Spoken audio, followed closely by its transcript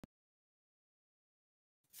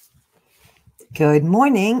Good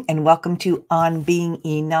morning and welcome to On Being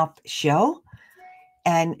Enough show.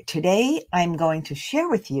 And today I'm going to share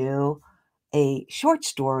with you a short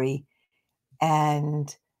story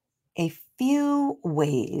and a few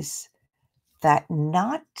ways that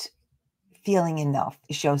not feeling enough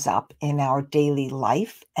shows up in our daily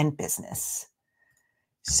life and business.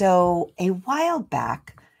 So a while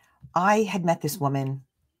back, I had met this woman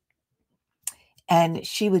and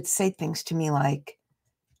she would say things to me like,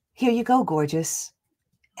 "Here you go, gorgeous."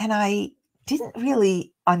 And I didn't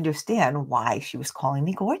really understand why she was calling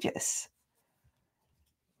me gorgeous.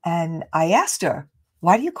 And I asked her,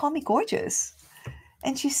 "Why do you call me gorgeous?"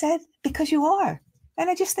 And she said, "Because you are." And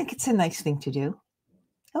I just think it's a nice thing to do.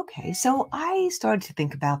 Okay, so I started to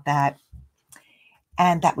think about that.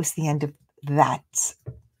 And that was the end of that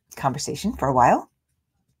conversation for a while.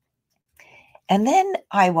 And then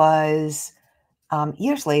I was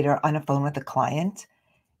years later on a phone with a client.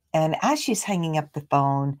 And as she's hanging up the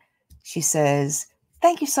phone, she says,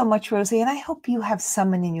 "Thank you so much, Rosie. And I hope you have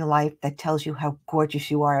someone in your life that tells you how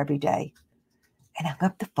gorgeous you are every day." And I hung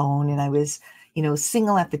up the phone and I was,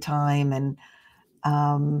 single at the time. And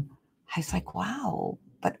I was like, wow,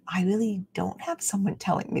 but I really don't have someone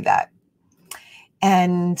telling me that.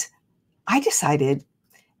 And I decided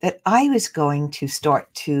that I was going to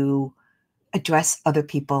start to address other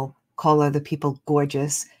people, call other people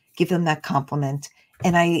gorgeous, give them that compliment.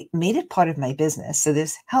 And I made it part of my business. So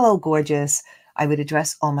this "hello, gorgeous," I would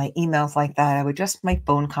address all my emails like that. I would address my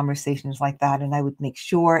phone conversations like that. And I would make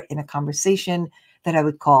sure in a conversation that I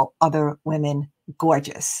would call other women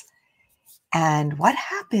gorgeous. And what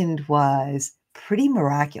happened was pretty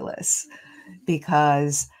miraculous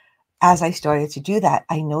because as I started to do that,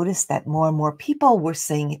 I noticed that more and more people were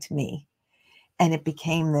saying it to me. And it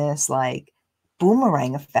became this like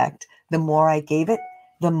boomerang effect. The more I gave it,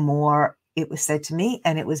 the more it was said to me.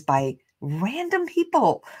 And it was by random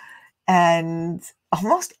people and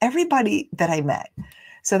almost everybody that I met.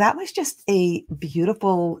 So that was just a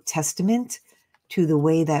beautiful testament to the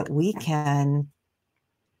way that we can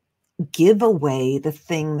give away the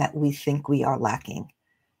thing that we think we are lacking.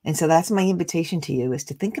 And so that's my invitation to you, is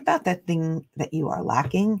to think about that thing that you are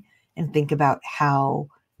lacking and think about how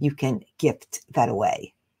you can gift that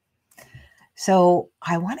away. So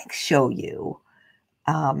I want to show you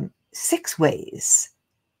 6 ways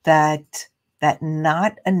that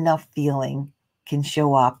not enough feeling can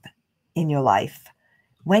show up in your life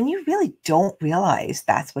when you really don't realize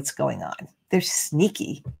that's what's going on. They're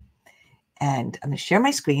sneaky. And I'm going to share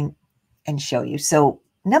my screen and show you. So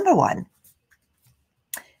number 1,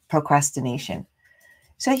 procrastination.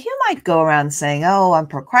 So you might go around saying, "Oh, I'm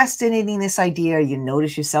procrastinating this idea." You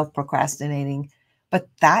notice yourself procrastinating, but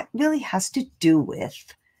that really has to do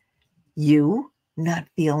with you not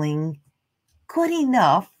feeling good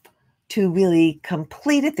enough to really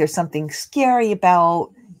complete it. There's something scary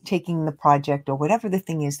about taking the project or whatever the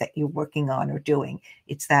thing is that you're working on or doing.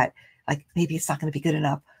 It's that, like, maybe it's not going to be good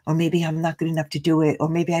enough, or maybe I'm not good enough to do it, or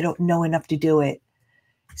maybe I don't know enough to do it.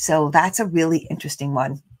 So that's a really interesting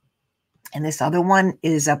one. And this other one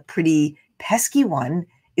is a pretty pesky one,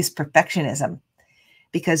 is perfectionism.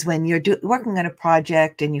 Because when you're working on a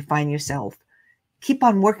project and you find yourself keep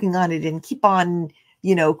on working on it and keep on,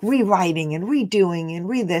 rewriting and redoing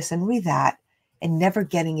and this and that and never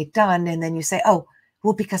getting it done. And then you say, "Oh,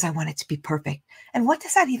 well, because I want it to be perfect." And what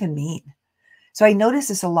does that even mean? So I notice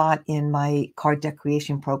this a lot in my card deck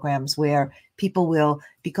creation programs where people will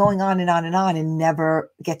be going on and on and on and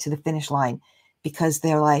never get to the finish line because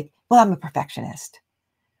they're like, "Well, I'm a perfectionist."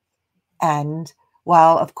 And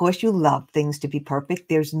while, of course, you love things to be perfect,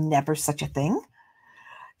 there's never such a thing.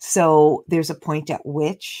 So there's a point at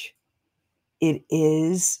which it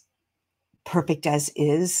is perfect as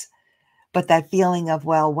is. But that feeling of,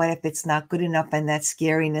 well, what if it's not good enough? And that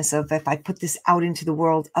scariness of, if I put this out into the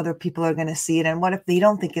world, other people are going to see it. And what if they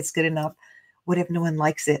don't think it's good enough? What if no one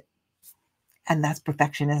likes it? And that's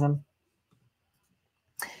perfectionism.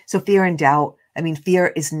 So fear and doubt. I mean, fear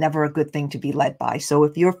is never a good thing to be led by. So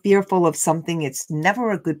if you're fearful of something, it's never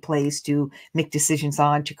a good place to make decisions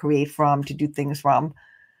on, to create from, to do things from.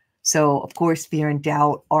 So, of course, fear and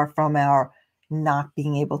doubt are from our not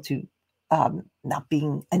being able to, not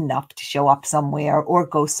being enough to show up somewhere or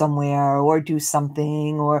go somewhere or do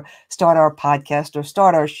something or start our podcast or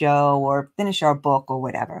start our show or finish our book or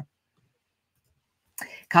whatever.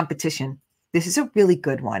 Competition. This is a really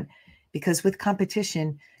good one because with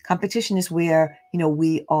competition is where,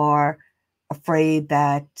 we are afraid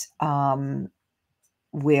that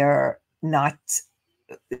we're not,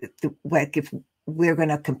 like, if we're going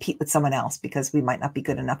to compete with someone else because we might not be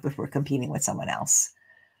good enough if we're competing with someone else,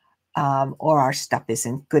 or our stuff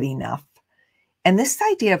isn't good enough. And this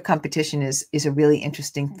idea of competition is a really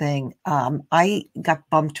interesting thing. I got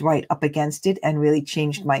bumped right up against it and really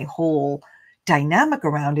changed my whole dynamic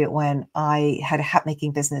around it when I had a hat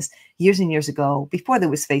making business years and years ago, before there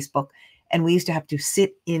was Facebook. And we used to have to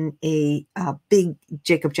sit in a big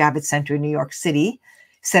Jacob Javits Center in New York City,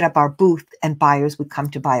 set up our booth, and buyers would come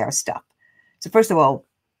to buy our stuff. So first of all,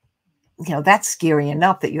 that's scary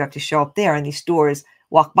enough that you have to show up there and these stores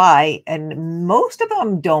walk by and most of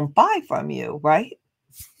them don't buy from you, right?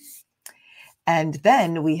 And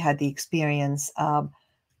then we had the experience of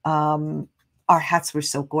our hats were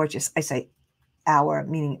so gorgeous. I say our,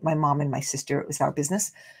 meaning my mom and my sister, it was our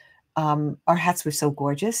business. Our hats were so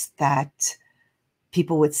gorgeous that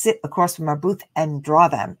people would sit across from our booth and draw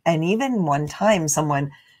them. And even one time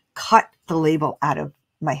someone cut the label out of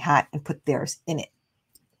my hat and put theirs in it.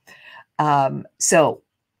 So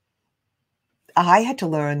I had to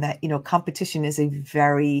learn that, competition is a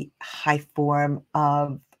very high form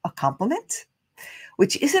of a compliment,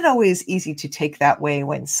 which isn't always easy to take that way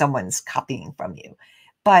when someone's copying from you.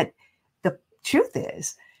 But the truth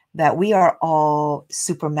is that we are all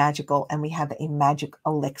super magical and we have a magic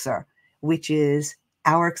elixir, which is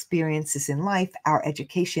our experiences in life, our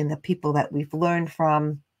education, the people that we've learned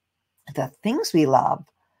from, the things we love,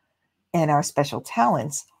 and our special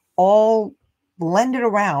talents, all blended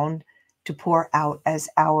around to pour out as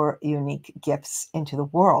our unique gifts into the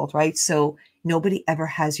world, right? So nobody ever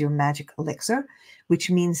has your magic elixir,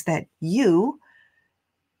 which means that you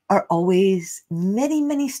are always many,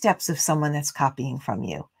 many steps of someone that's copying from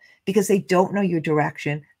you because they don't know your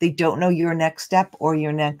direction. They don't know your next step or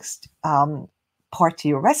your next part to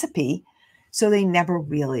your recipe. So they never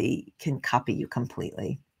really can copy you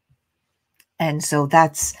completely. And so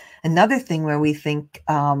that's another thing where we think,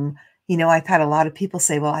 I've had a lot of people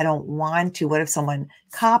say, well, I don't want to. What if someone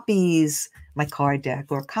copies my card deck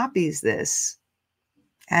or copies this?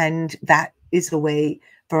 And that is a way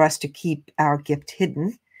for us to keep our gift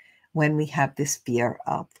hidden when we have this fear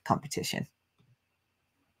of competition.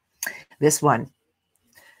 This one.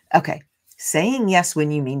 Okay. Saying yes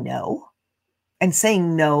when you mean no and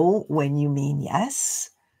saying no when you mean yes.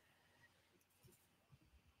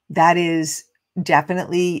 That is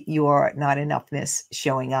definitely your not enoughness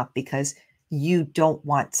showing up because you don't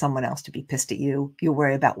want someone else to be pissed at you. You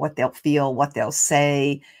worry about what they'll feel, what they'll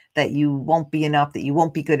say, that you won't be enough, that you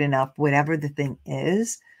won't be good enough, whatever the thing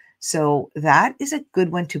is. So that is a good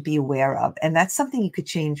one to be aware of. And that's something you could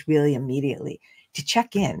change really immediately, to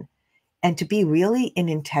check in and to be really in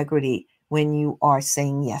integrity when you are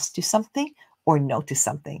saying yes to something or no to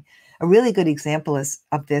something. A really good example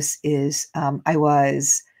of this is I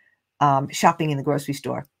was shopping in the grocery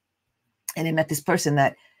store. And I met this person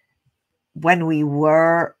that when we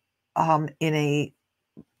were in a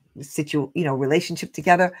relationship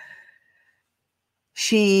together,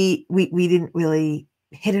 we didn't really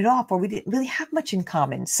hit it off or we didn't really have much in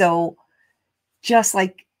common. So just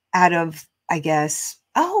like out of, I guess,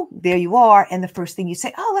 oh, there you are. And the first thing you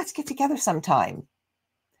say, oh, let's get together sometime.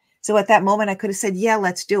 So at that moment I could have said, yeah,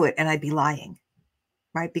 let's do it. And I'd be lying,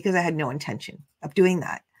 right? Because I had no intention of doing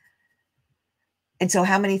that. And so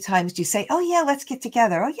how many times do you say, oh, yeah, let's get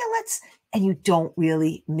together. Oh, yeah, let's, and you don't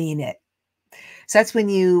really mean it. So that's when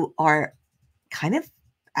you are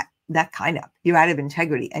you're out of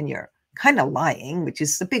integrity and you're kind of lying, which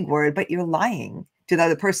is a big word, but you're lying to the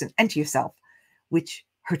other person and to yourself, which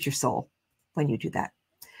hurts your soul when you do that.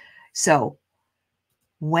 So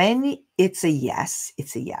when it's a yes,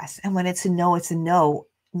 it's a yes. And when it's a no,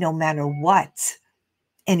 no matter what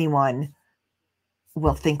anyone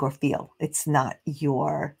will think or feel. It's not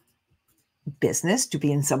your business to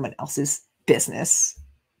be in someone else's business.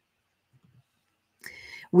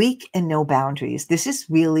 Weak and no boundaries. This is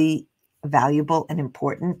really valuable and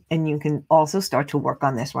important. And you can also start to work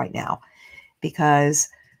on this right now because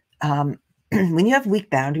when you have weak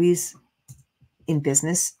boundaries in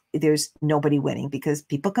business, there's nobody winning because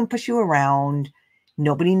people can push you around.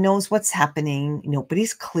 Nobody knows what's happening.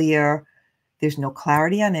 Nobody's clear. There's no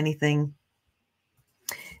clarity on anything.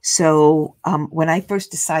 So when I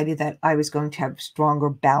first decided that I was going to have stronger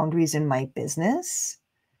boundaries in my business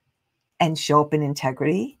and show up in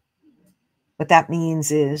integrity, what that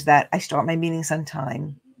means is that I start my meetings on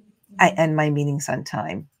time. I end my meetings on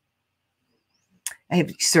time. I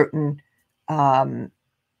have certain,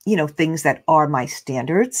 things that are my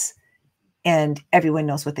standards and everyone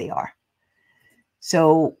knows what they are.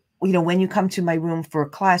 So when you come to my room for a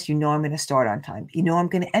class, I'm going to start on time. I'm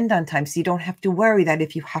going to end on time. So you don't have to worry that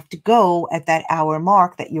if you have to go at that hour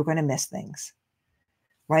mark that you're going to miss things,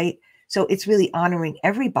 right? So it's really honoring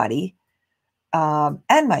everybody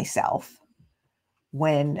and myself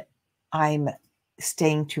when I'm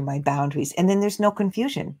staying to my boundaries. And then there's no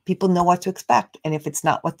confusion. People know what to expect. And if it's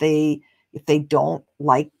not if they don't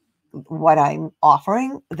like what I'm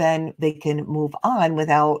offering, then they can move on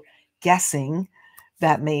without guessing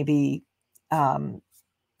that maybe,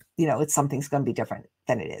 it's something's going to be different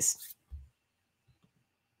than it is.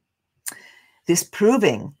 This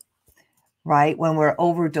proving, right? When we're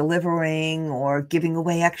over delivering or giving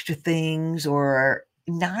away extra things or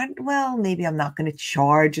not, well, maybe I'm not going to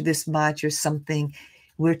charge this much or something.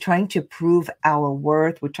 We're trying to prove our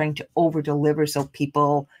worth. We're trying to over deliver so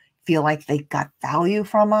people feel like they got value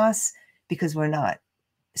from us because we're not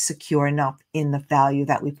secure enough in the value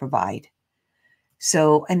that we provide.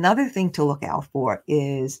 So another thing to look out for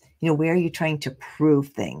is, where are you trying to prove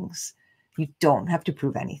things? You don't have to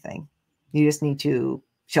prove anything. You just need to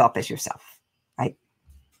show up as yourself, right?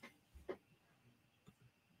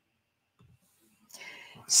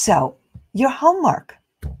 So your homework,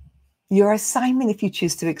 your assignment, if you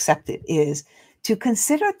choose to accept it, is to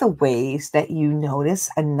consider the ways that you notice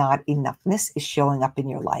a not enoughness is showing up in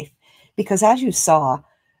your life. Because as you saw,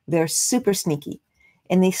 they're super sneaky.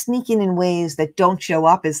 And they sneak in ways that don't show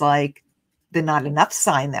up as like the not enough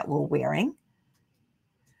sign that we're wearing.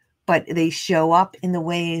 But they show up in the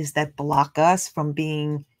ways that block us from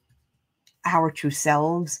being our true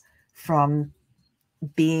selves, from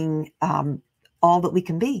being all that we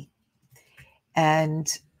can be.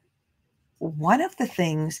 And one of the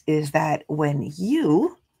things is that when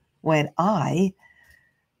I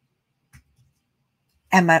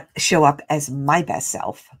show up as my best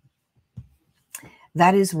self,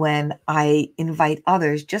 that is when I invite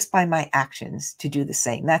others just by my actions to do the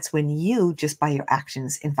same. That's when you, just by your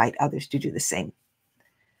actions, invite others to do the same.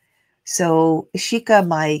 So Shika,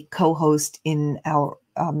 my co-host in our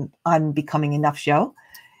On Becoming Enough show,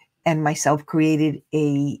 and myself created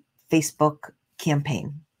a Facebook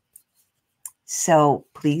campaign. So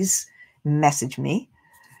please message me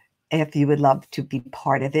if you would love to be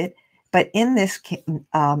part of it. But in this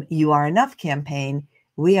You Are Enough campaign,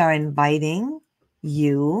 we are inviting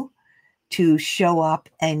you to show up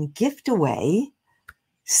and gift away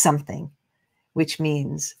something, which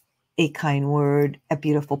means a kind word, a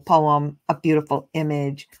beautiful poem, a beautiful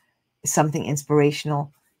image, something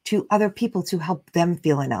inspirational to other people to help them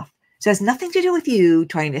feel enough. So it has nothing to do with you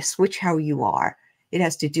trying to switch how you are. It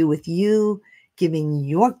has to do with you giving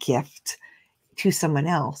your gift to someone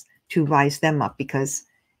else to rise them up, because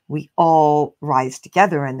we all rise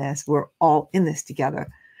together in this. We're all in this together.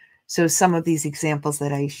 So some of these examples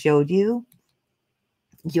that I showed you,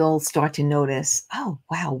 you'll start to notice, oh,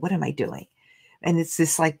 wow, what am I doing? And it's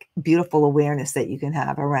this like beautiful awareness that you can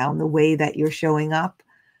have around the way that you're showing up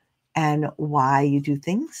and why you do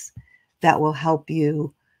things that will help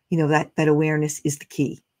you. That awareness is the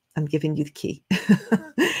key. I'm giving you the key.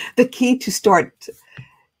 The key to start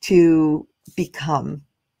to become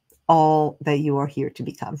all that you are here to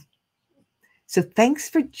become. So thanks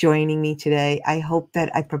for joining me today. I hope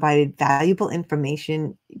that I provided valuable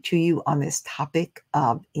information to you on this topic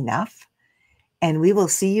of enough. And we will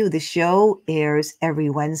see you. The show airs every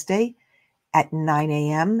Wednesday at 9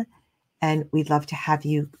 a.m. And we'd love to have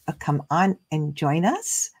you come on and join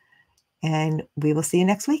us. And we will see you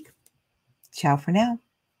next week. Ciao for now.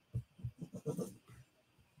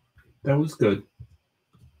 That was good.